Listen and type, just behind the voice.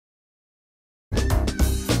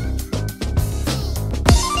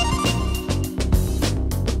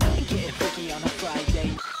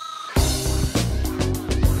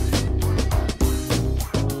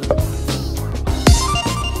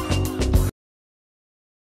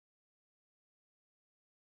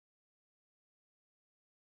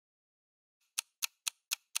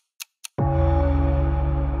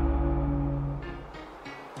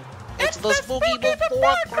the spooky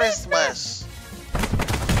before Christmas.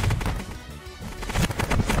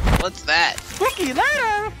 What's that? Spooky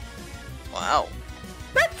letter? Wow.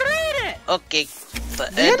 Let's read it! Okay,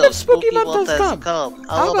 the end of spooky month has come.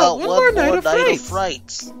 How about one more night of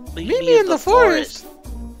frights? Meet me in the forest.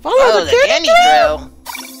 Follow the candy trail.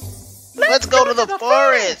 Let's go to the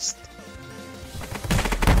forest.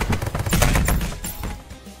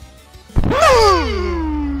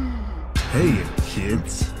 Hey,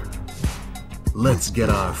 kids. Let's get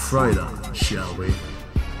our fright on, shall we?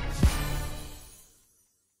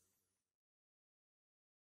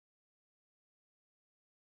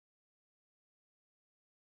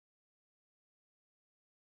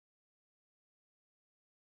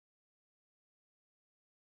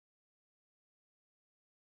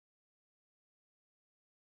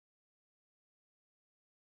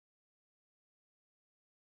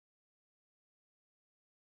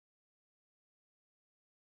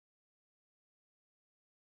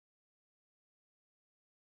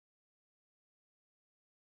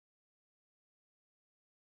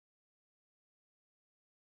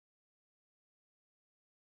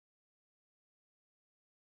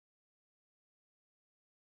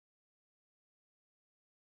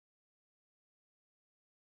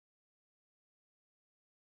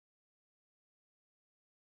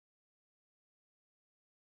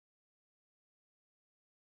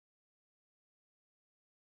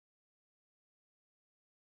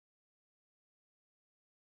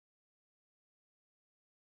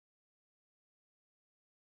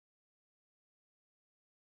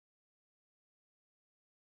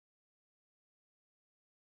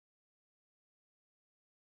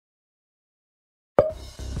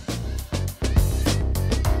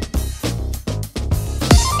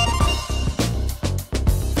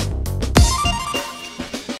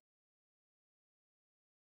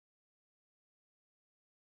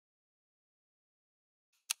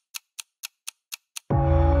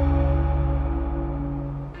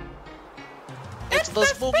 It's the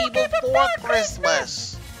spooky before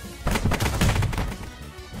Christmas.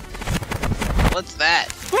 What's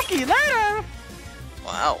that? Spooky letter?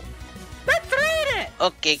 Wow. Let's read it!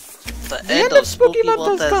 Okay, the end of spooky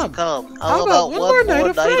month has come. How about one more night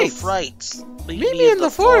of frights? Meet me in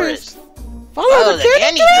the forest. Follow the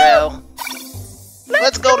candy trail.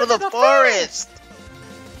 Let's go to the forest.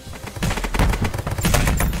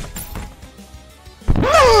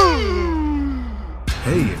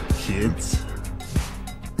 Hey, kids.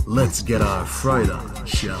 Let's get our fright on,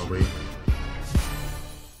 shall we?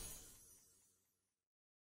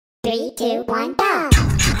 3, 2, 1, go!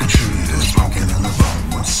 Trick-or-treaters, pumpkin in the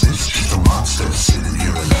bum. What's this? Just a monster sitting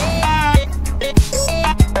here alone.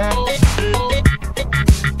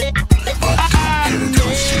 But don't get it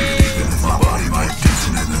twisted, even if my body might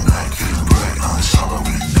dancing in the night, feeling bright on this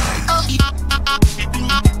Halloween night.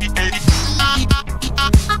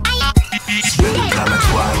 Spending time at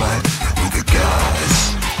twilight with the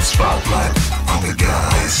guys. Spotlight on the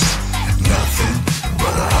guys. Nothing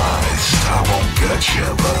but a heist. I won't gut you,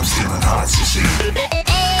 but I'm stealing hearts, you see.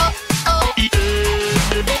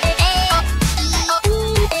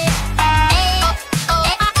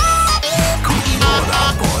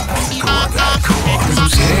 Cause I'm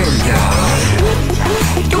scary guy.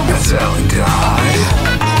 Don't get out and die.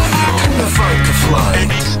 Turn the fight to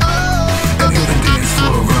flight. And hit the dance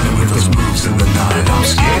floor running with those moves in the night. I'm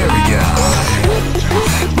scary guy,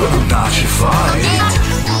 but I'm not your fight.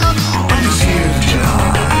 I'm just here to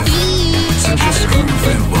jive. So just groove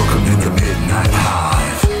and welcome in the midnight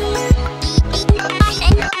hive.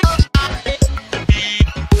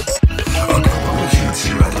 A couple of kids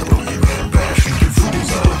here at the Boogeyman Bash, making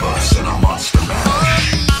fools out of us and our monster mash.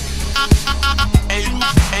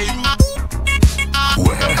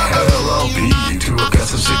 Where hell I'll be to a got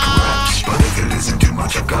some sick raps, but if it isn't too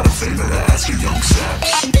much, I've got a favor to ask you, young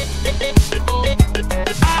saps.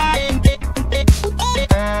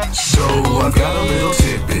 So I've got a little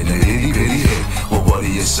tip in a itty bitty hit. Well, what do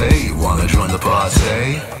you say? Wanna join the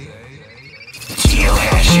party?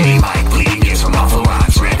 Steelhead, shitty mic, bleeding ears from awful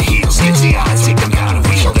rhymes. Red heels, glitzy eyes, take them down and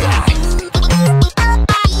we shall die.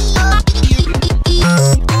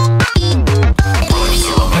 Bullets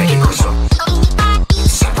through 'em, make it gruesome.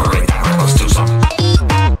 Separate the rebels to some.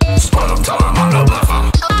 Spot 'em, tell 'em I'm no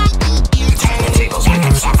bluffer. Take the tables, make it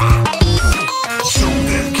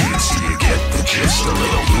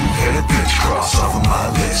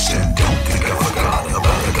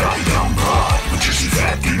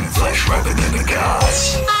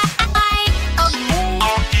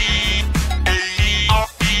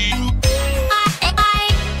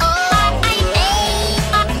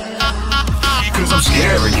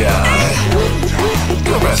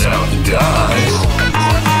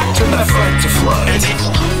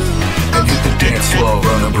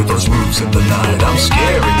moves in the night. I'm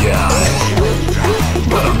scary guy,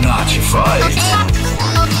 but I'm not your fight.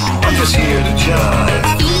 I'm just here to jive.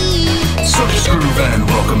 So just groove and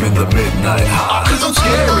welcome in the midnight high. Cause I'm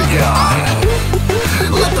scary guy.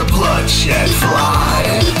 Let the bloodshed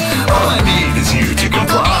fly. All I need is you to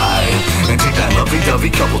comply and take that lovey-dovey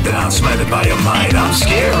couple down, smited by your might. I'm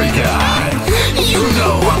scary guy. You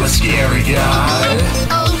know I'm a scary guy,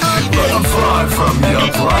 but I'm far from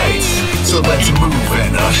your plight. So let's move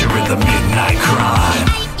and usher in the midnight crime.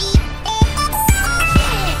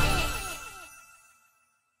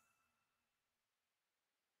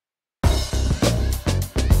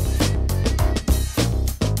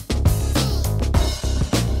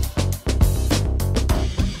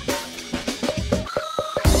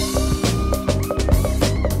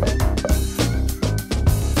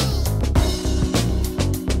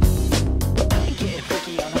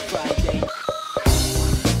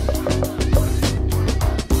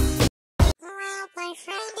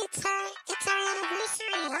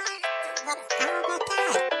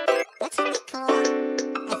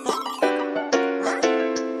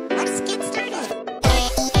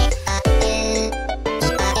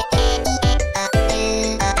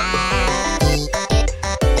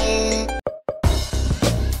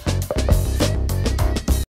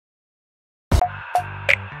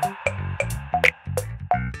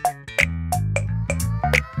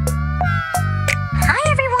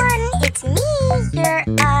 Your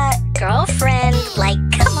girlfriend. Like,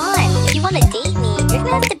 come on, if you want to date me, you're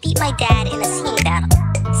gonna have to beat my dad in a singing battle.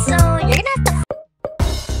 So you're gonna have to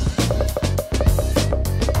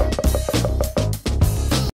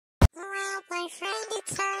well, my friend,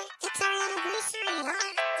 it's our anniversary, huh?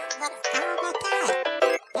 But how about that?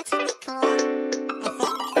 That's pretty cool, I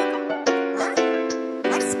think. Well,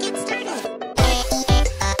 let's get started.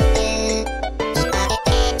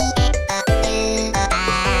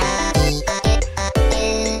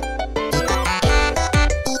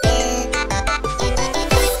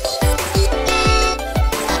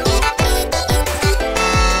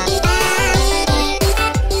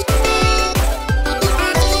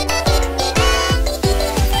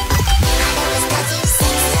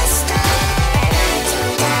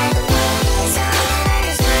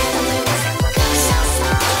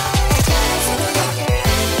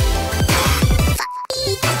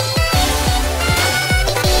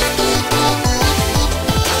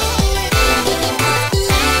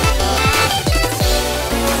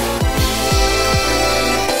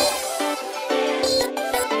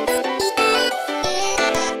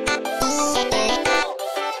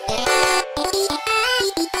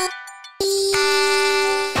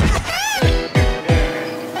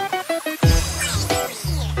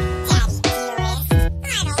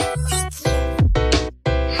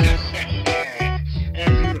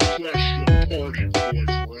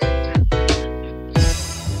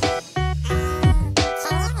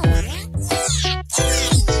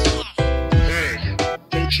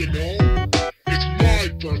 You know, it's my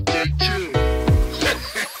birthday too.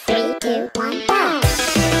 3, 2, 1, go!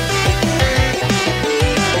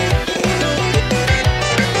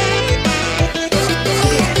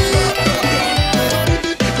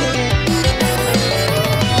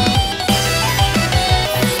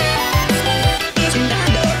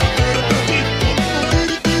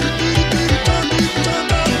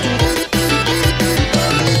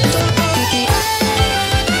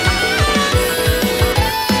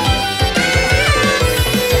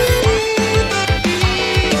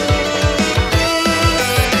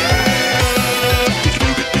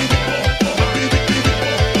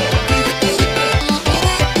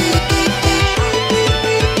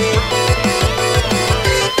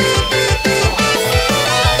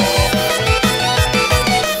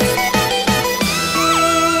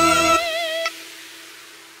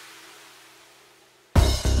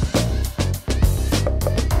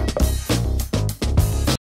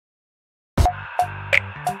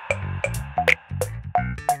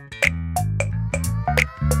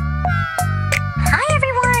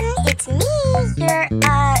 Your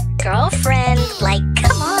girlfriend. Like,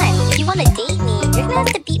 come on, if you want to date me, you're gonna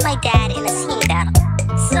have to beat my dad in a singing battle.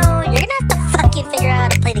 So you're gonna have to fucking figure out how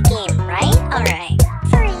to play the game, right? Alright.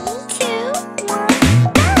 3, 2, 1,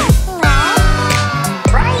 go!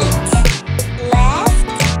 Left, right, left,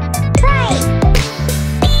 right.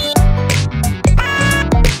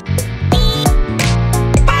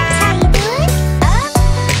 That's how you do it. Up,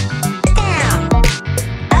 down, up,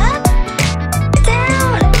 down.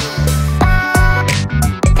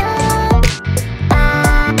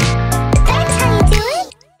 That's how you do it.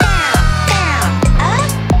 Down, down, up,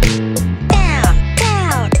 down,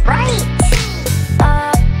 down, right.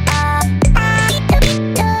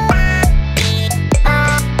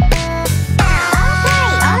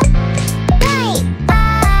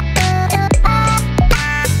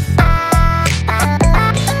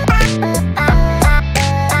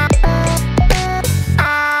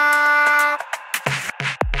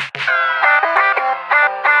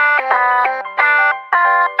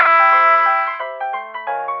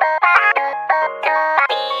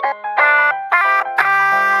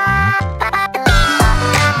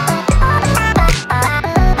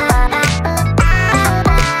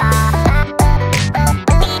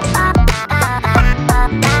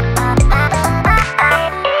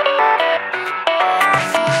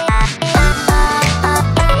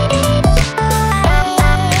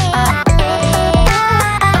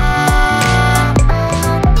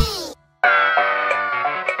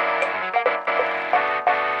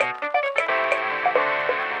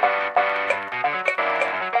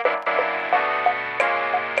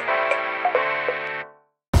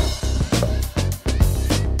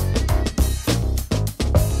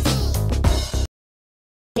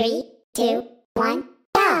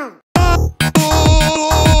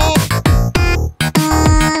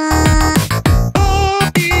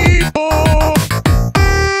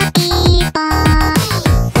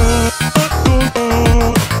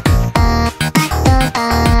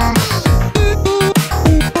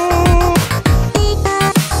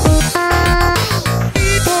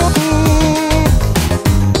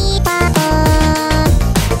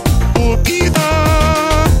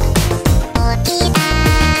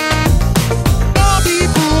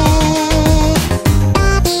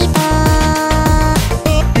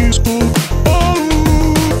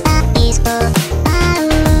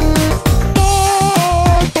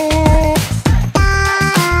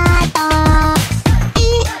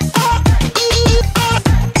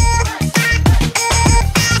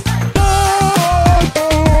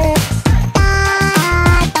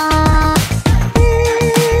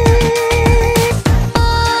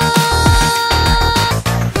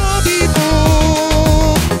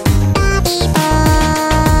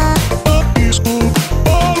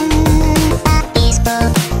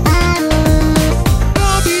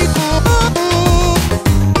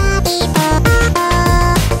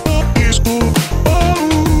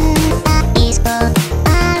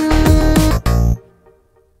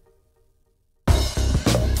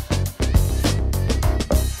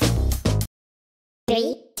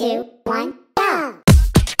 3, 2, 1, go!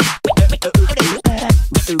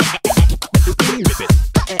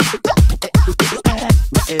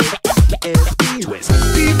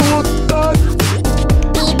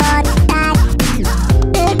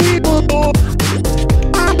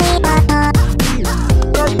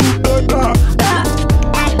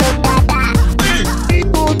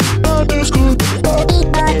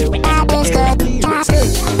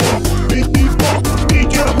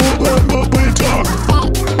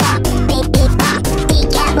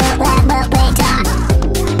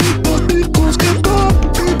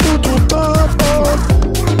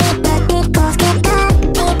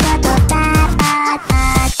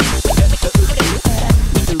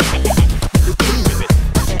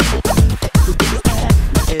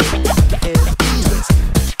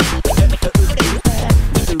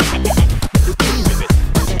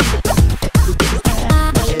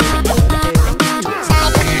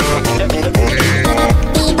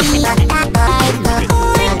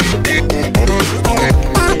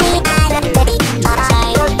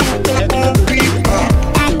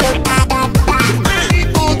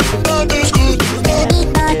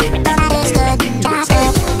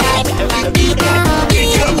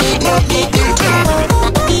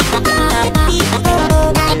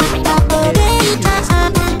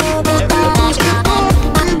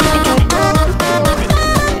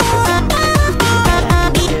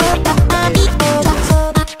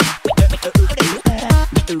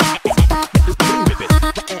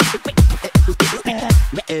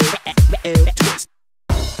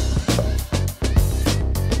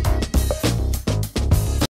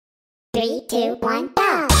 Three, two, one,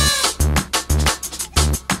 go!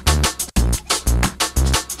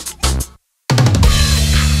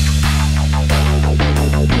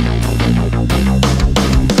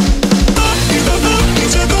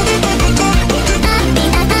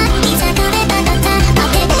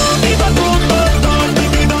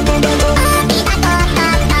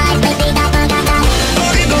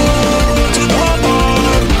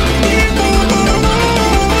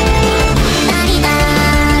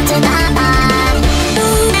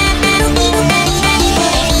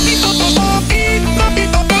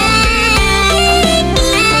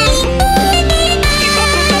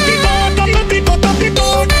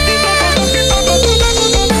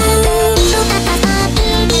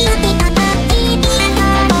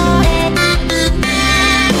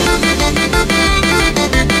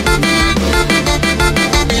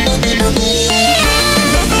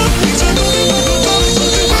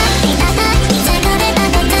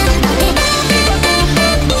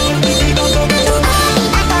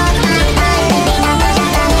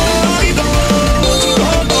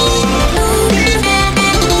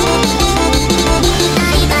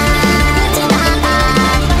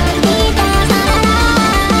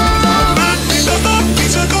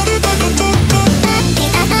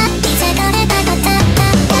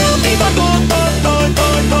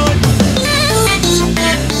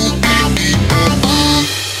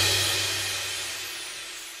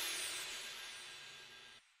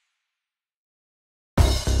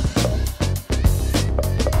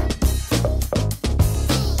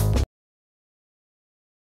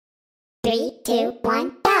 Three, two,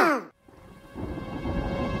 one, go!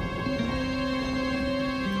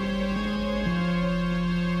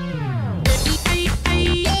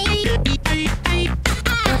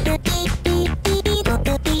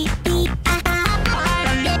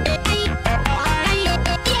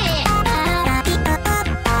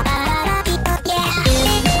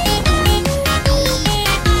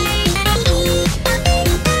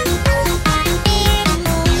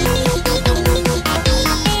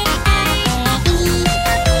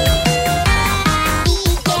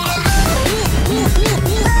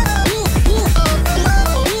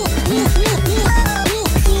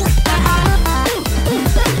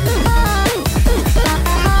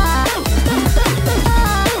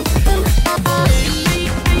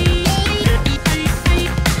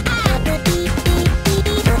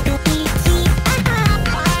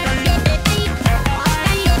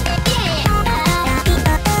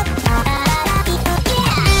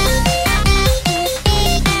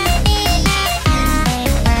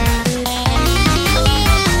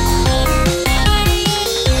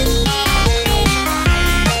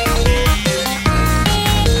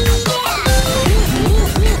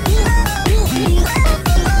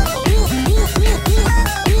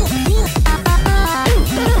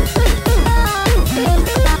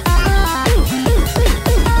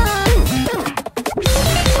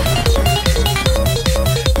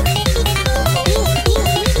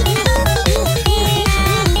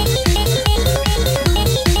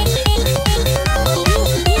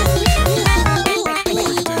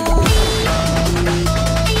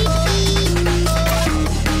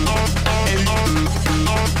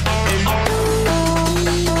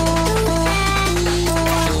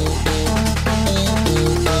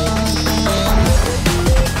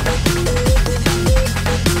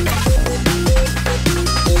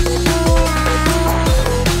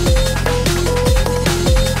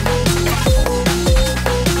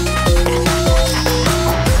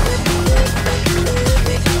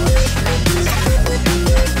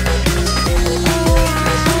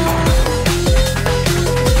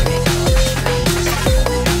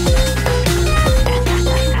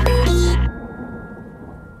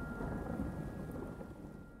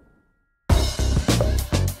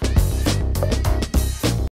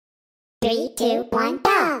 3, 2, 1,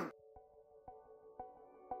 go!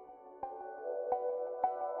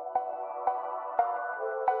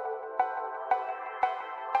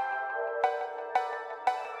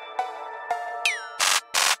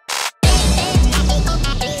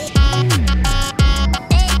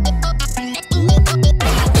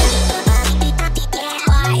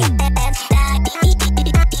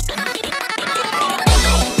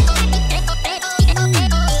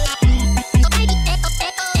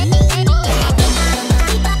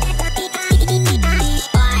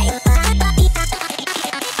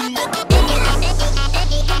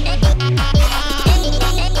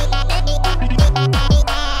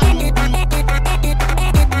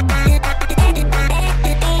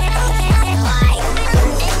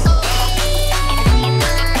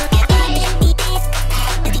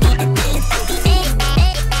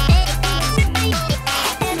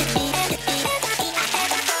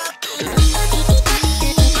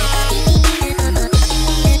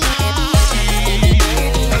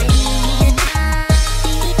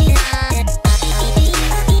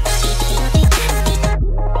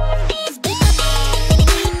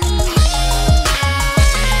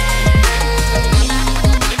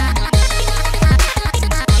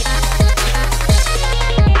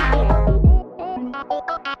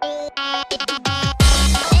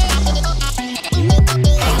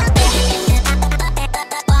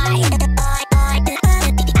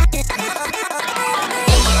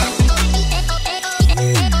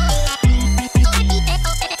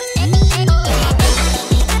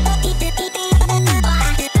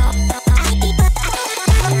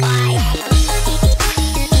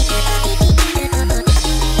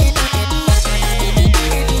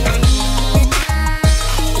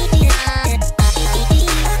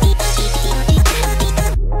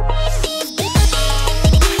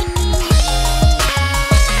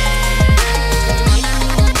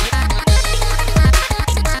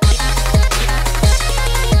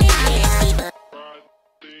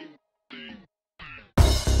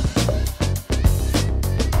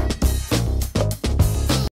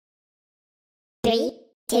 Three,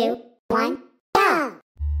 two, one, go!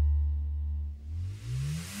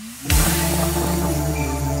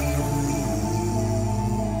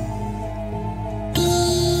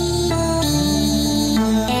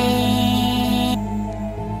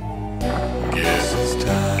 Guess it's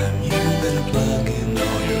time you better plug in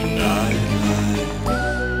all your nightlight.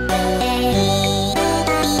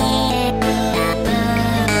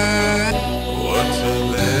 What's a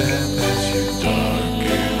lamp as you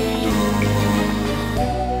darken door?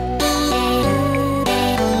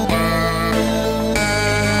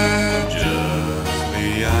 Just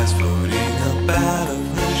the ice floating up out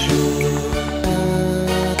of the shore.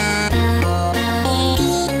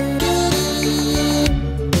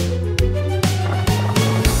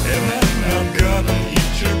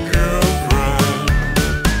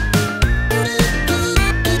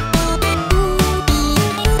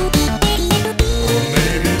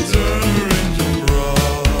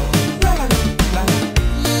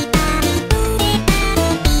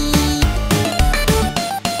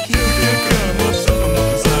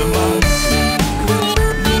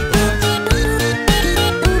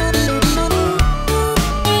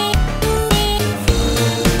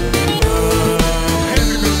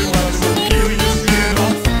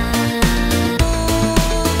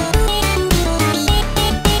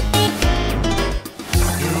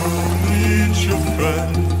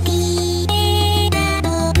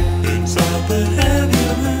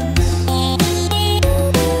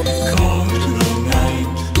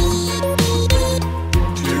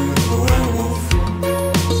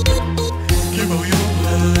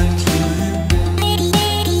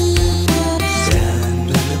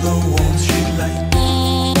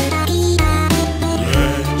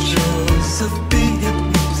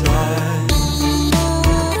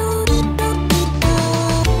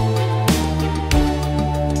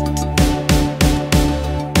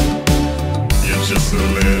 Just a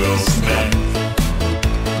little snack,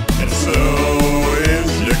 and so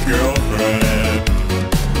is your girlfriend.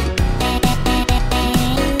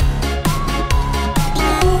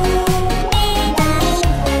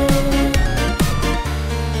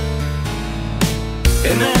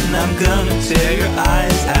 And then I'm gonna tear your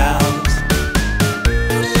eyes out.